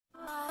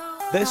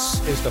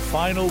This is the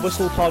Final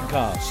Whistle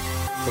podcast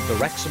from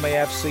the Wrexham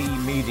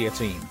AFC media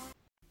team.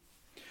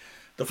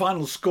 The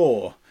final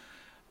score,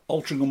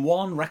 Altrincham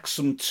 1,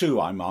 Wrexham 2.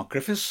 I'm Mark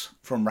Griffiths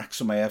from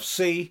Wrexham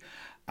AFC,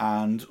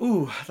 and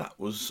that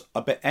was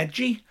a bit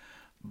edgy,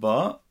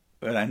 but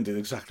it ended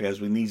exactly as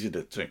we needed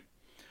it to.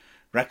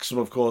 Wrexham,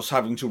 of course,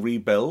 having to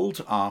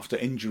rebuild after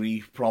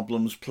injury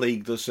problems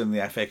plagued us in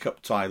the FA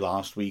Cup tie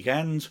last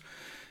weekend.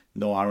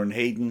 No Aaron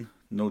Hayden,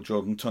 no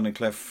Jordan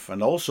Tunnicliffe,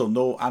 and also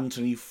no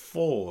Anthony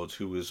Ford,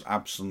 who was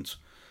absent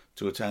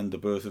to attend the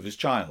birth of his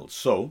child.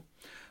 So,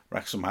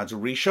 Wrexham had to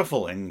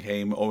reshuffle. In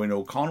came Owen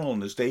O'Connell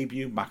on his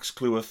debut, Max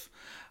Cleworth,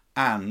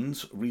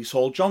 and Reece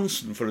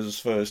Hall-Johnson for his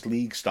first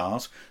league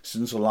start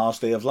since the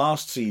last day of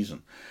last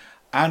season.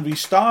 And we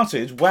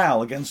started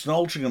well against an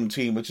Altrincham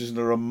team which is in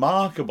a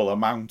remarkable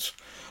amount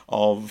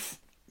of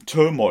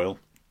turmoil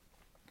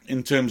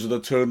in terms of the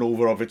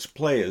turnover of its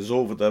players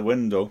over the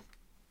window,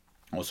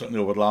 or certainly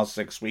over the last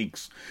 6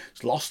 weeks.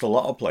 It's lost a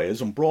lot of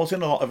players and brought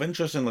in a lot of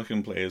interesting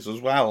looking players as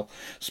well,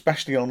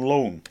 especially on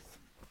loan.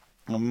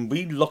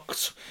 We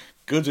looked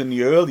good in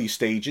the early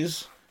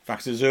stages, in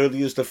fact as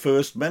early as the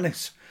first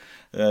minute.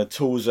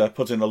 Tozer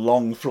put in a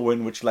long throw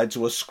in which led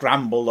to a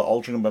scramble that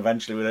Altrincham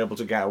eventually were able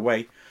to get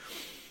away.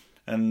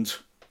 And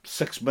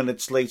 6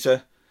 minutes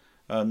later,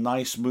 a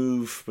nice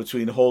move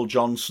between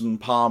Hall-Johnson,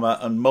 Palmer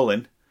and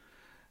Mullin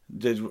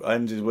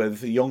ended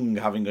with Young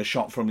having a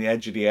shot from the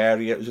edge of the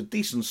area. It was a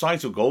decent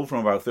sight of goal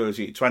from about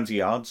 20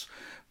 yards,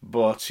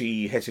 but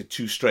he hit it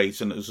too straight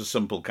and it was a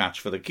simple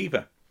catch for the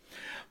keeper.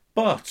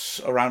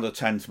 But around the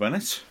 10th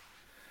minute,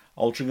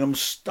 Altrincham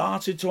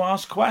started to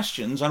ask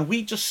questions and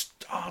we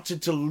just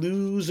started to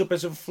lose a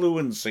bit of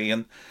fluency,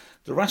 and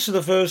the rest of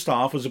the first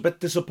half was a bit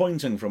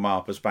disappointing from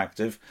our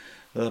perspective.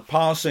 The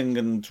passing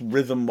and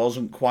rhythm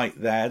wasn't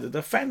quite there. The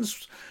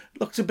defence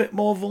looked a bit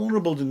more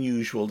vulnerable than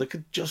usual. They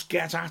could just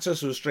get at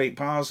us with straight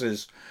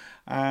passes.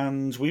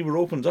 And we were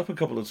opened up a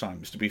couple of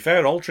times. To be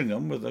fair,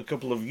 Altrincham, with a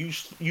couple of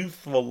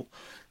youthful,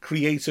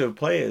 creative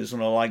players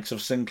and the likes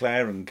of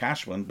Sinclair and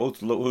Cashman,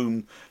 both of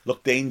whom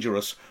looked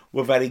dangerous,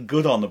 were very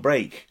good on the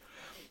break.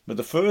 But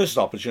the first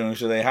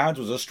opportunity they had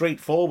was a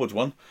straightforward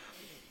one.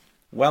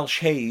 Welsh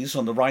Hayes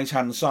on the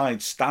right-hand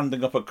side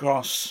standing up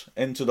across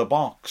into the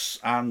box,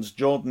 and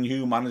Jordan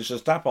Hugh managed to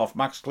step off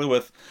Max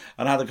Cleworth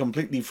and had a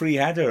completely free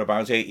header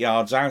about 8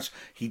 yards out.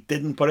 He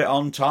didn't put it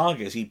on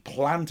target, he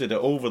planted it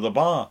over the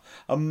bar.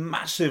 A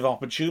massive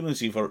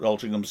opportunity for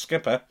Altringham's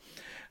skipper.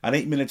 And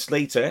 8 minutes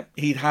later,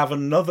 he'd have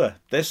another.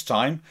 This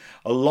time,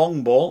 a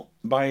long ball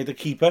by the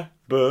keeper,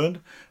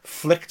 Byrne,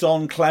 flicked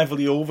on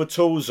cleverly over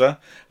Tozer,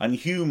 and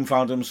Hume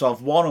found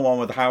himself one-on-one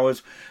with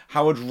Howard.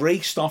 Howard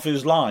raced off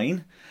his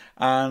line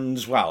and,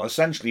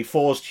 essentially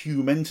forced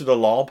Hume into the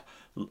lob.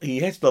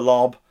 He hit the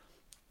lob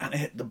and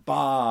hit the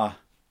bar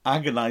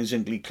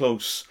agonisingly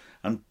close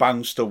and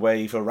bounced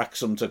away for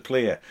Wrexham to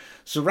clear.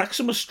 So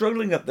Wrexham was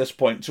struggling at this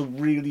point to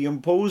really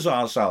impose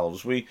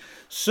ourselves. We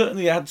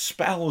certainly had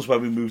spells where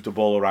we moved the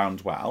ball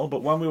around well,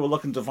 but when we were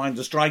looking to find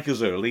the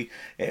strikers early,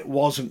 it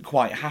wasn't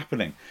quite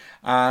happening.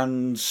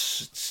 And it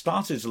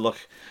started to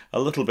look a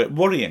little bit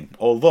worrying,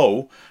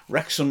 although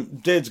Wrexham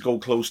did go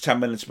close 10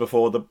 minutes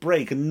before the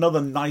break.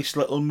 Another nice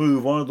little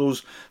move, one of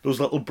those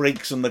little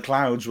breaks in the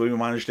clouds where we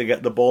managed to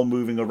get the ball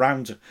moving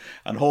around.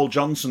 And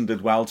Hall-Johnson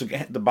did well to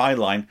get the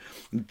byline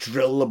and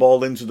drill the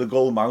ball into the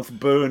goal mouth.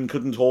 Byrne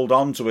couldn't hold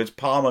on to it.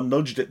 Palmer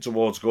nudged it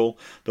towards goal.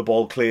 The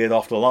ball cleared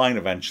off the line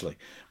eventually.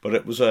 But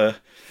it was a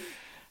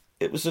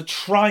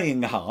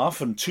trying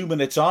half, and 2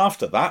 minutes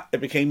after that,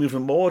 it became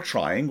even more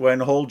trying when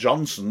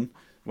Hall-Johnson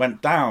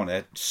went down.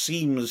 It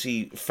seems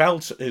he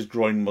felt his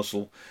groin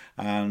muscle,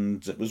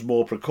 and it was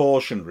more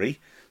precautionary,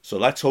 so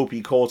let's hope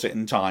he caught it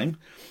in time.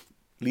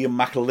 Liam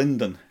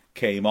McAlinden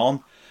came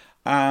on,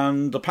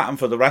 and the pattern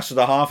for the rest of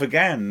the half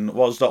again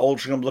was that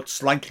Altrincham looked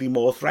slightly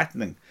more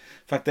threatening.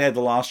 In fact, they had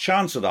the last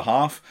chance of the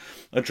half,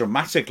 a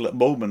dramatic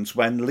moment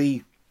when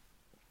Lee,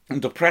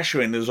 under pressure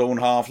in his own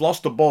half,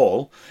 lost the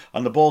ball,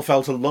 and the ball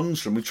fell to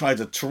Lundstrom, who tried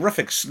a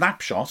terrific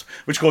snapshot,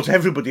 which caught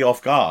everybody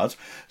off guard.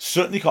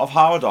 Certainly caught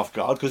Howard off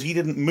guard, because he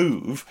didn't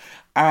move.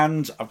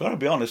 And I've got to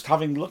be honest,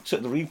 having looked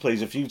at the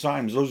replays a few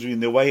times, those of you in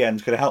the away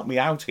end could help me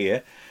out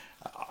here.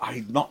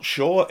 I'm not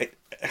sure.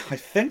 I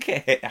think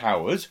it hit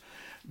Howard,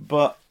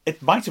 but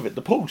it might have hit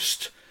the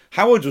post.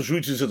 Howard was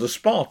rooted to the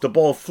spot. The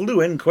ball flew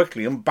in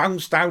quickly and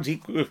bounced out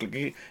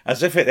quickly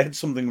as if it had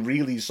something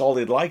really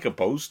solid like a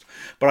post.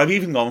 But I've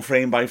even gone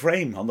frame by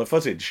frame on the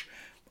footage,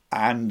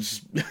 and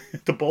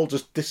the ball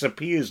just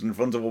disappears in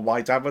front of a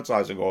white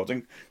advertising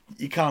hoarding.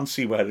 You can't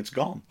see where it's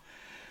gone.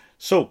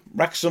 So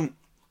Wrexham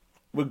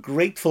were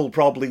grateful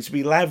probably to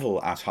be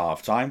level at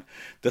half-time.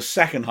 The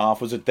second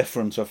half was a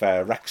different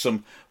affair.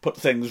 Wrexham put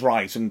things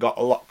right and got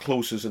a lot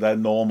closer to their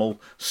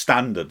normal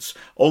standards.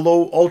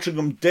 Although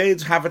Altrincham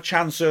did have a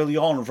chance early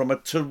on from a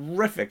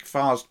terrific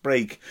fast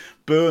break.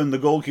 Byrne, the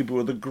goalkeeper,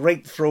 with a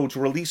great throw to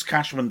release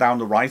Cashman down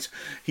the right.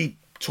 He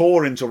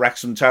tore into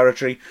Wrexham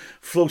territory,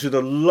 floated a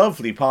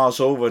lovely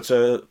pass over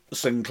to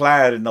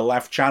Sinclair in the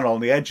left channel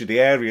on the edge of the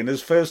area, and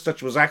his first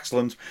touch was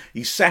excellent.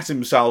 He set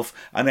himself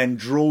and then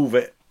drove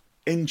it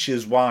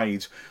inches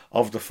wide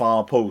of the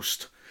far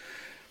post.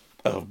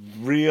 A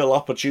real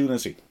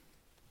opportunity.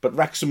 But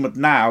Wrexham would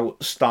now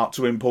start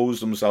to impose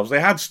themselves.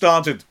 They had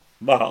started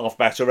the half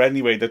better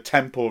anyway. The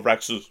tempo of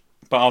Wrexham's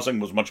passing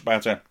was much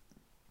better.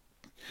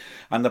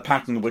 And the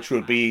pattern which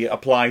would be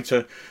applied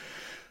to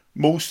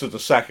most of the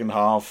second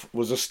half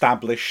was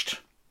established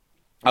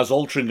as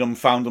Altrincham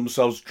found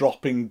themselves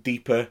dropping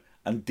deeper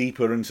and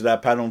deeper into their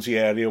penalty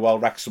area while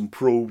Wrexham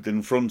probed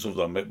in front of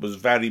them. It was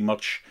very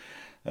much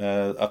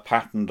a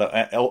pattern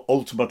that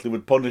ultimately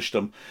would punish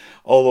them,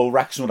 although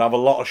Wrexham would have a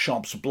lot of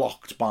shots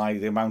blocked by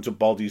the amount of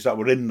bodies that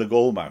were in the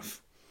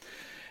goalmouth.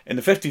 In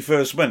the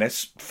 51st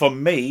minute, for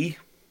me,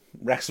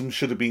 Wrexham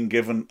should have been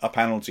given a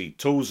penalty.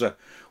 Tozer,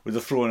 with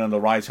a throw-in on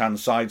the right-hand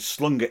side,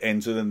 slung it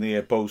into the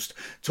near post.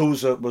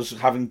 Tozer was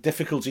having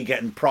difficulty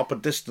getting proper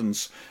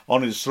distance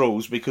on his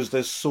throws because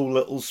there's so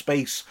little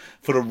space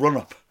for a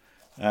run-up.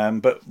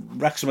 But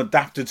Wrexham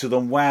adapted to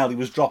them well. He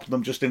was dropping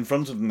them just in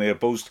front of the near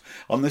post.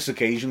 On this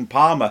occasion,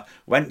 Palmer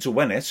went to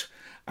win it,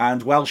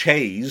 and Welsh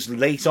Hayes,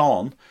 late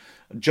on,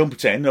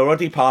 jumped in.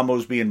 Already Palmer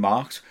was being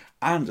marked,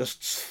 and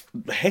just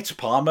hit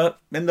Palmer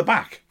in the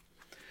back.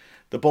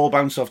 The ball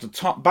bounced off the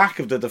top back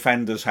of the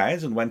defender's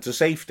head and went to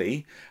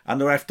safety,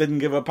 and the ref didn't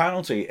give a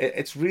penalty.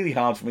 It's really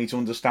hard for me to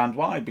understand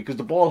why, because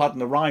the ball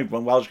hadn't arrived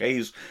when Welsh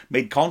Hayes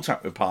made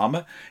contact with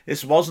Palmer.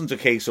 This wasn't a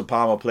case of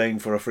Palmer playing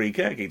for a free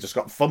kick. He just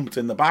got thumped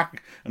in the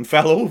back and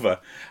fell over.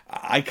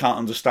 I can't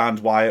understand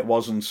why it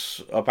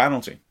wasn't a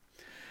penalty.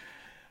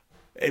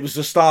 It was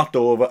the start,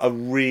 though, of a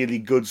really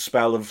good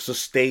spell of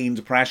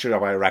sustained pressure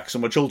by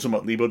Wrexham, which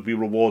ultimately would be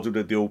rewarded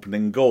with the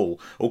opening goal.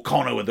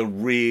 O'Connor with a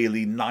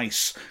really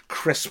nice,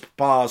 crisp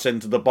pass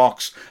into the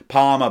box.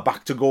 Palmer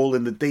back to goal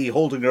in the D,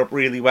 holding her up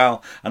really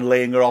well and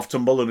laying her off to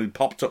Mullen, who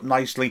popped up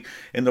nicely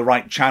in the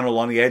right channel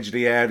on the edge of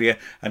the area,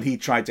 and he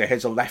tried to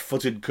hit a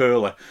left-footed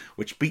curler,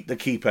 which beat the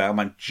keeper and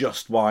went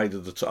just wide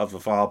of the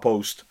far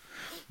post.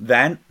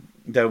 Then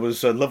there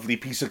was a lovely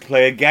piece of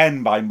play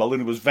again by Mullen,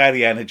 who was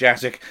very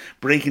energetic,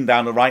 breaking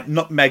down the right,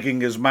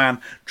 nutmegging his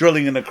man,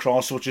 drilling in a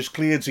cross, which is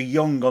cleared to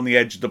Young on the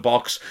edge of the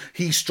box.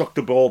 He struck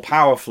the ball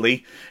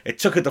powerfully. It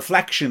took a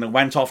deflection and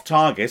went off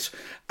target,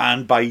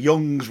 and by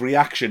Young's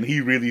reaction,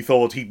 he really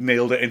thought he'd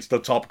nailed it into the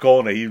top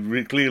corner.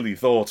 He clearly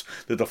thought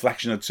the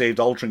deflection had saved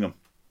Altrincham.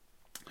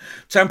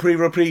 Temporary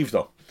reprieve,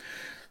 though.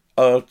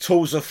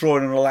 Tozer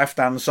throwing on the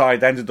left-hand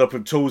side ended up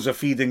with Tozer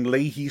feeding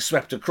Lee. He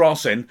swept a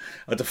cross in.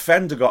 A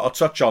defender got a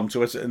touch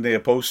onto it in the near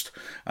post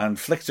and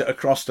flicked it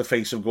across the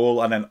face of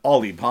goal. And then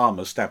Ollie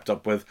Palmer stepped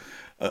up with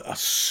a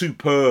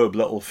superb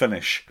little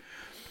finish.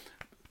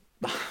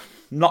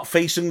 Not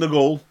facing the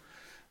goal.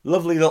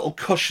 Lovely little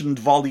cushioned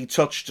volley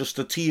touch just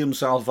to tee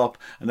himself up.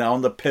 And then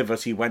on the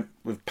pivot, he went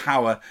with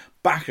power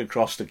back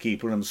across the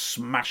keeper and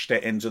smashed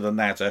it into the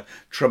net. A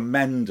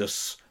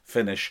tremendous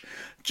finish.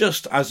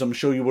 Just as I'm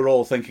sure you were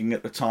all thinking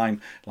at the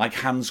time, like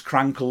Hans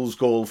Krankel's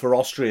goal for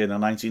Austria in the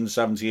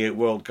 1978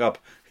 World Cup.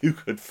 Who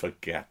could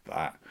forget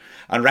that?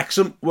 And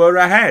Wrexham were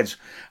ahead.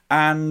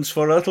 And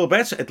for a little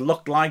bit, it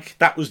looked like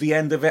that was the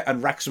end of it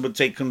and Wrexham would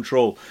take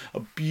control. A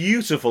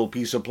beautiful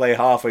piece of play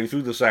halfway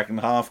through the second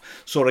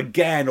half. So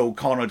again,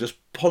 O'Connor just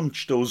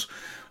punched those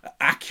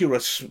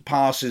accurate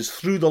passes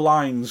through the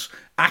lines,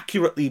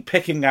 accurately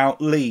picking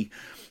out Lee,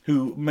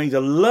 who made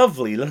a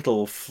lovely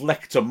little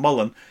flick to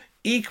Mullen.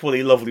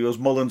 Equally lovely was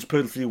Mullen's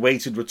perfectly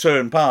weighted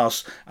return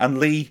pass, and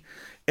Lee,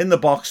 in the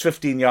box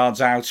 15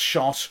 yards out,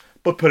 shot,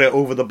 but put it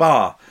over the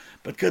bar.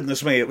 But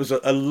goodness me, it was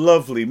a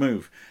lovely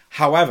move.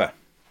 However,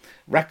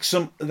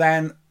 Wrexham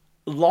then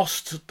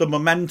lost the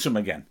momentum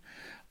again.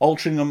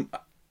 Altrincham,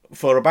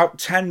 for about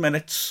 10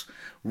 minutes,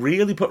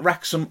 really put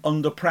Wrexham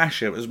under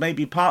pressure. It was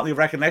maybe partly a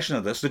recognition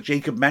of this that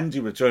Jacob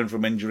Mendy returned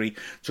from injury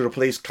to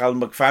replace Cal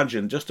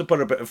McFadden, just to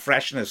put a bit of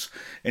freshness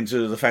into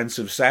the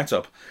defensive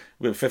setup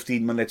with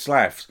 15 minutes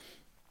left.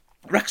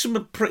 Wrexham were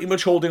pretty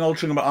much holding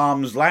Altrincham at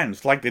arm's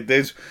length, like they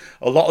did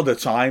a lot of the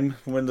time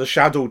when the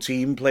shadow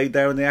team played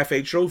there in the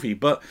FA Trophy.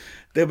 But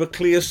there were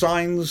clear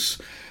signs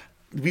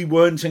we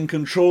weren't in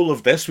control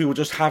of this. We were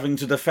just having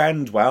to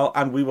defend well,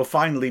 and we were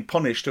finally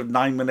punished with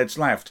 9 minutes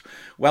left.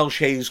 Welsh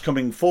Hayes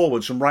coming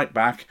forwards from right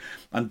back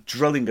and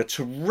drilling a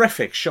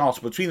terrific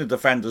shot between the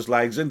defender's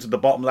legs into the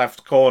bottom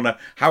left corner.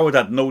 Howard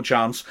had no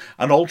chance,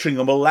 and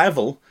Altrincham were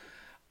level,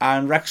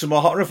 and Wrexham were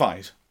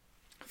horrified.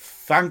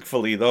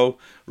 Thankfully, though,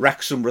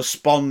 Wrexham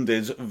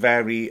responded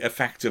very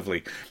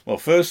effectively. Well,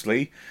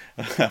 firstly,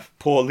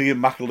 poor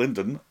Liam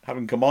McAlinden,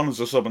 having come on as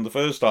a sub in the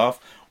first half,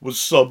 was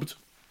subbed.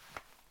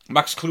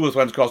 Max Cleworth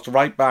went across to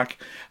right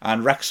back,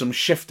 and Wrexham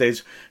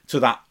shifted to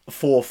that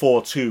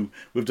 4-4-2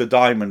 with the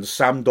Diamonds.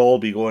 Sam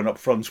Dalby going up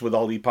front with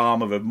Ollie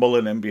Palmer with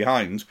Mullen in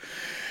behind.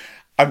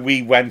 And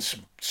we went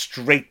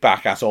straight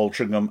back at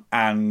Altrincham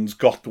and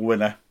got the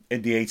winner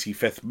in the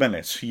 85th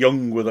minute.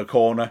 Young with a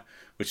corner,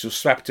 which was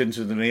swept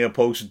into the near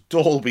post.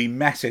 Dalby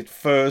met it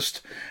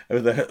first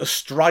with a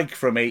strike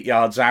from 8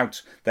 yards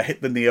out that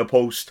hit the near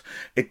post.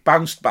 It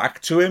bounced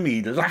back to him.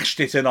 He lashed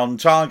it in on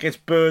target.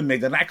 Byrne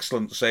made an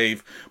excellent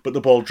save, but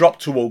the ball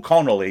dropped to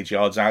O'Connell 8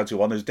 yards out,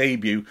 who on his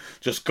debut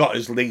just got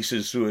his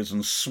laces through it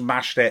and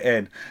smashed it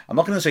in. I'm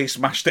not going to say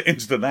smashed it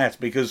into the net,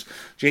 because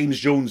James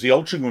Jones, the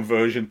Altrincham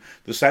version,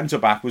 the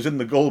centre-back, was in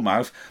the goal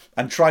mouth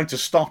and tried to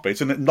stop it,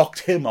 and it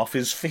knocked him off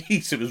his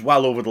feet. It was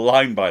well over the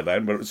line by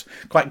then, but it was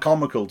quite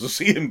comical to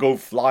see him go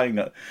flying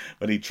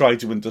when he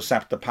tried to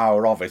intercept the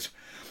power of it.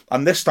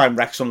 And this time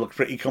Wrexham looked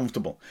pretty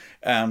comfortable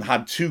and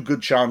had 2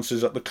 good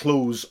chances at the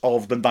close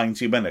of the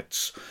 90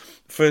 minutes.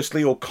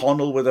 Firstly,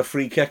 O'Connell with a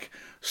free kick,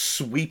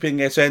 sweeping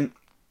it in,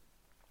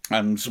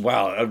 and,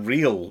 well, a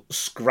real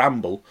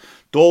scramble.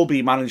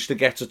 Dalby managed to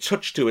get a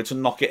touch to it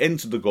and knock it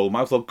into the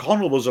goalmouth.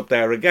 O'Connell was up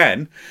there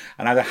again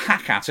and had a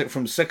hack at it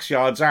from 6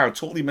 yards out,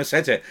 totally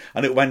mishit it,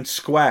 and it went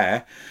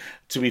square.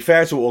 To be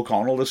fair to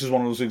O'Connell, this is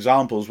one of those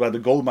examples where the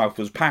goalmouth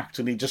was packed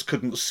and he just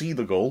couldn't see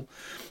the goal.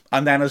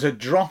 And then as it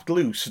dropped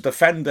loose, the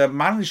defender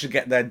managed to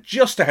get there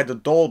just ahead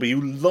of Dalby, who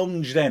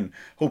lunged in,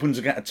 hoping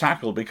to get a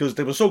tackle, because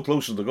they were so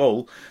close to the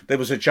goal, there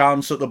was a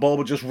chance that the ball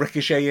would just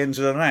ricochet into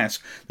the net.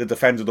 The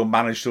defender though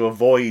managed to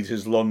avoid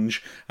his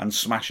lunge and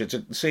smash it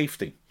to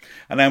safety.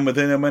 And then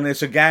within a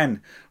minute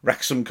again,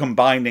 Wrexham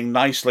combining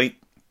nicely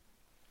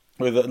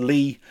with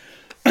Lee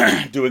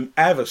doing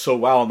ever so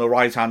well on the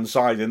right-hand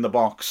side in the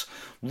box,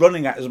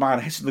 running at his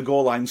man, hitting the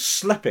goal line,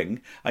 slipping,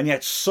 and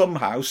yet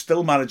somehow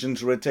still managing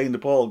to retain the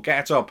ball,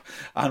 get up,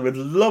 and with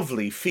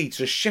lovely feet,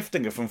 just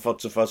shifting it from foot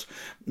to foot,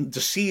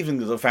 deceiving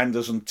the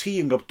defenders and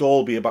teeing up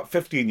Dalby about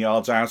 15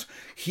 yards out.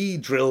 He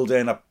drilled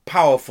in a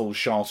powerful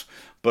shot,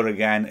 but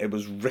again, it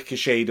was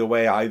ricocheted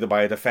away either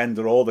by a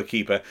defender or the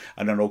keeper,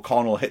 and then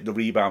O'Connell hit the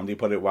rebound. He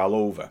put it well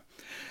over.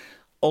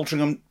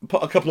 Altrincham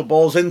put a couple of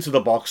balls into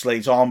the box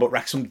later on, but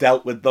Wrexham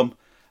dealt with them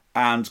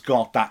and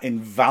got that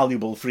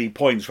invaluable 3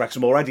 points.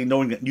 Wrexham, already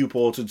knowing that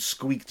Newport had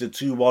squeaked a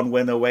 2-1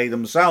 win away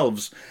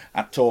themselves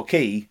at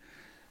Torquay,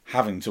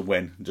 having to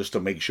win just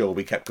to make sure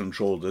we kept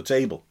control of the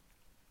table.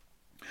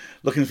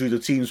 Looking through the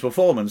team's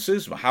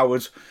performances,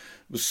 Howard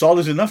was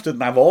solid enough,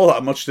 didn't have all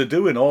that much to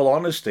do, in all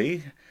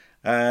honesty.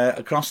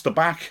 Across the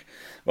back,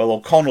 well,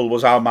 O'Connell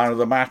was our man of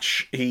the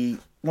match.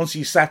 Once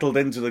he settled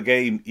into the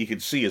game, you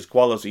could see his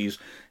qualities.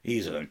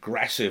 He's an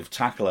aggressive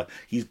tackler.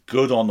 He's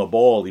good on the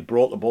ball. He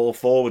brought the ball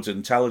forwards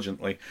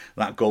intelligently.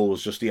 That goal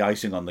was just the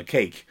icing on the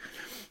cake.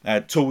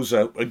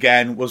 Tozer,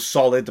 again, was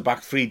solid. The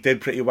back three did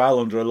pretty well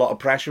under a lot of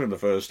pressure in the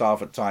first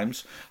half at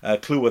times.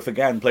 Cleworth,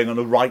 again, playing on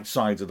the right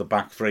side of the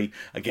back three.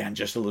 Again,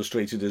 just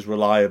illustrated his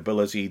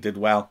reliability. He did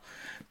well.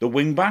 The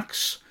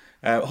wing-backs,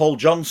 Hall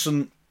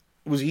Johnson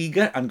was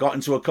eager and got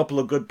into a couple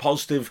of good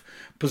positive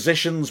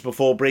positions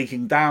before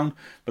breaking down.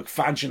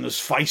 McFadden as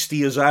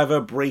feisty as ever,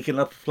 breaking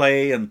up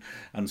play and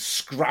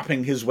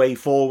scrapping his way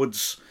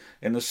forwards.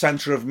 In the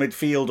centre of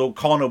midfield,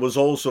 O'Connor was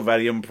also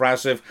very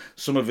impressive.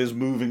 Some of his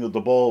moving of the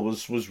ball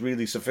was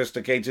really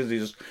sophisticated. He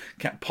just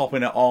kept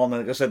popping it on.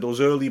 And like I said, those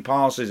early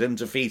passes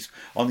into feet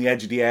on the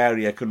edge of the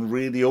area can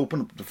really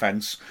open up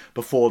defence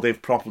before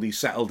they've properly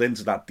settled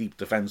into that deep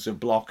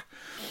defensive block.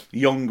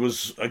 Young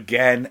was,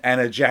 again,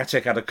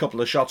 energetic, had a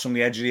couple of shots from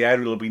the edge of the area,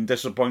 he'll have been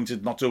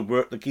disappointed not to have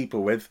worked the keeper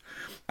with.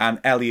 And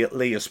Elliot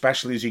Lee,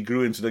 especially as he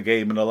grew into the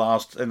game in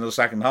the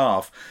second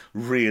half,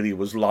 really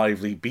was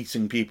lively,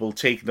 beating people,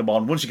 taking them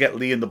on. Once you get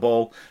Lee in the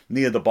ball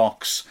near the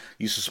box,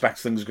 you suspect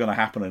things are going to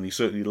happen, and he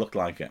certainly looked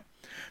like it.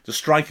 The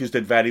strikers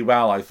did very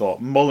well, I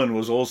thought. Mullen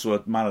was also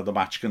a man of the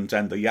match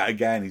contender. Yet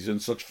again, he's in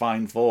such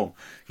fine form.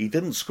 He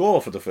didn't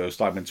score for the first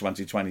time in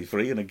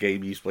 2023 in a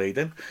game he's played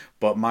in,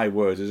 but my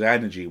word, his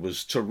energy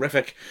was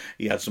terrific.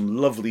 He had some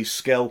lovely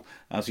skill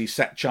as he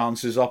set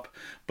chances up,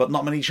 but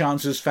not many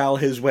chances fell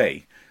his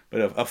way.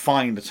 But a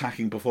fine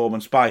attacking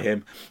performance by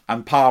him.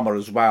 And Palmer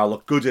as well,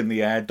 looked good in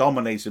the air,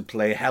 dominated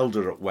play, held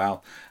her up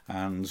well,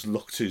 and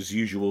looked his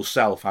usual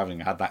self,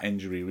 having had that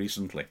injury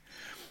recently.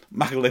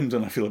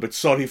 McAlinden, I feel a bit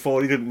sorry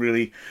for. He didn't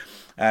really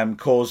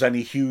cause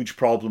any huge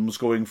problems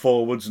going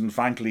forwards, and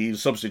frankly,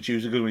 he's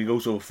substituted because when you go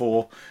to a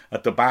four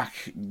at the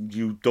back,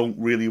 you don't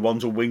really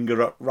want a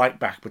winger at right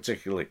back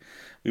particularly.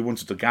 We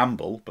wanted to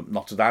gamble, but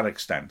not to that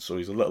extent, so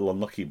he's a little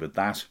unlucky with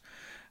that.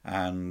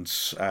 And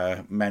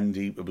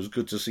Mendy, it was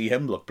good to see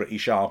him look pretty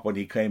sharp when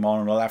he came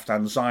on the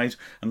left-hand side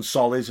and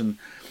solid, and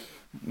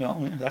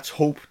let's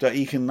hope that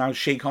he can now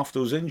shake off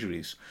those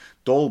injuries.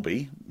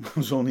 Dalby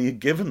was only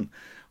given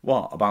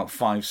about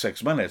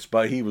 5-6 minutes,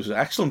 but he was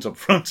excellent up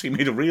front. He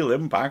made a real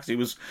impact. He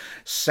was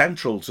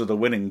central to the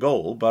winning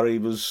goal, but he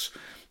was,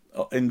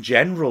 in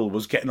general,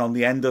 was getting on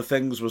the end of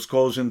things, was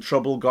causing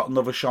trouble, got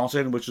another shot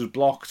in, which was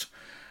blocked,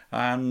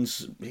 and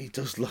he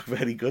does look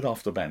very good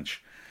off the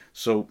bench.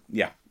 So,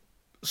 yeah,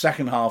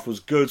 second half was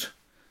good,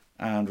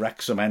 and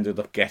Wrexham ended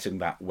up getting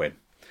that win.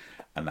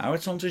 And now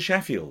it's on to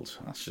Sheffield.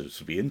 That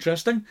should be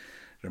interesting.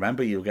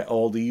 Remember, you'll get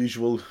all the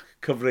usual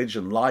coverage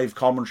and live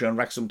commentary on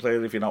Wrexham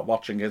Player if you're not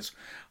watching it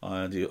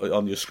on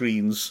your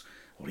screens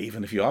or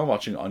even if you are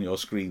watching it on your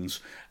screens,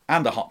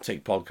 and a Hot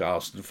Take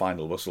podcast and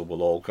Final Whistle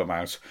will all come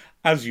out,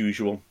 as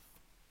usual,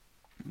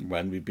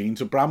 when we've been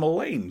to Bramall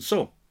Lane.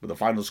 So, with the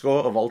final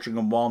score of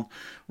Altrincham 1,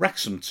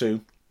 Wrexham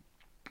 2,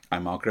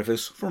 I'm Mark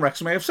Griffiths from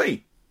Wrexham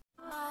AFC.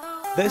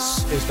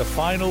 This is the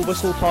Final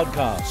Whistle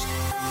podcast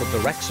from the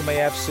Wrexham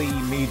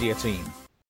AFC media team.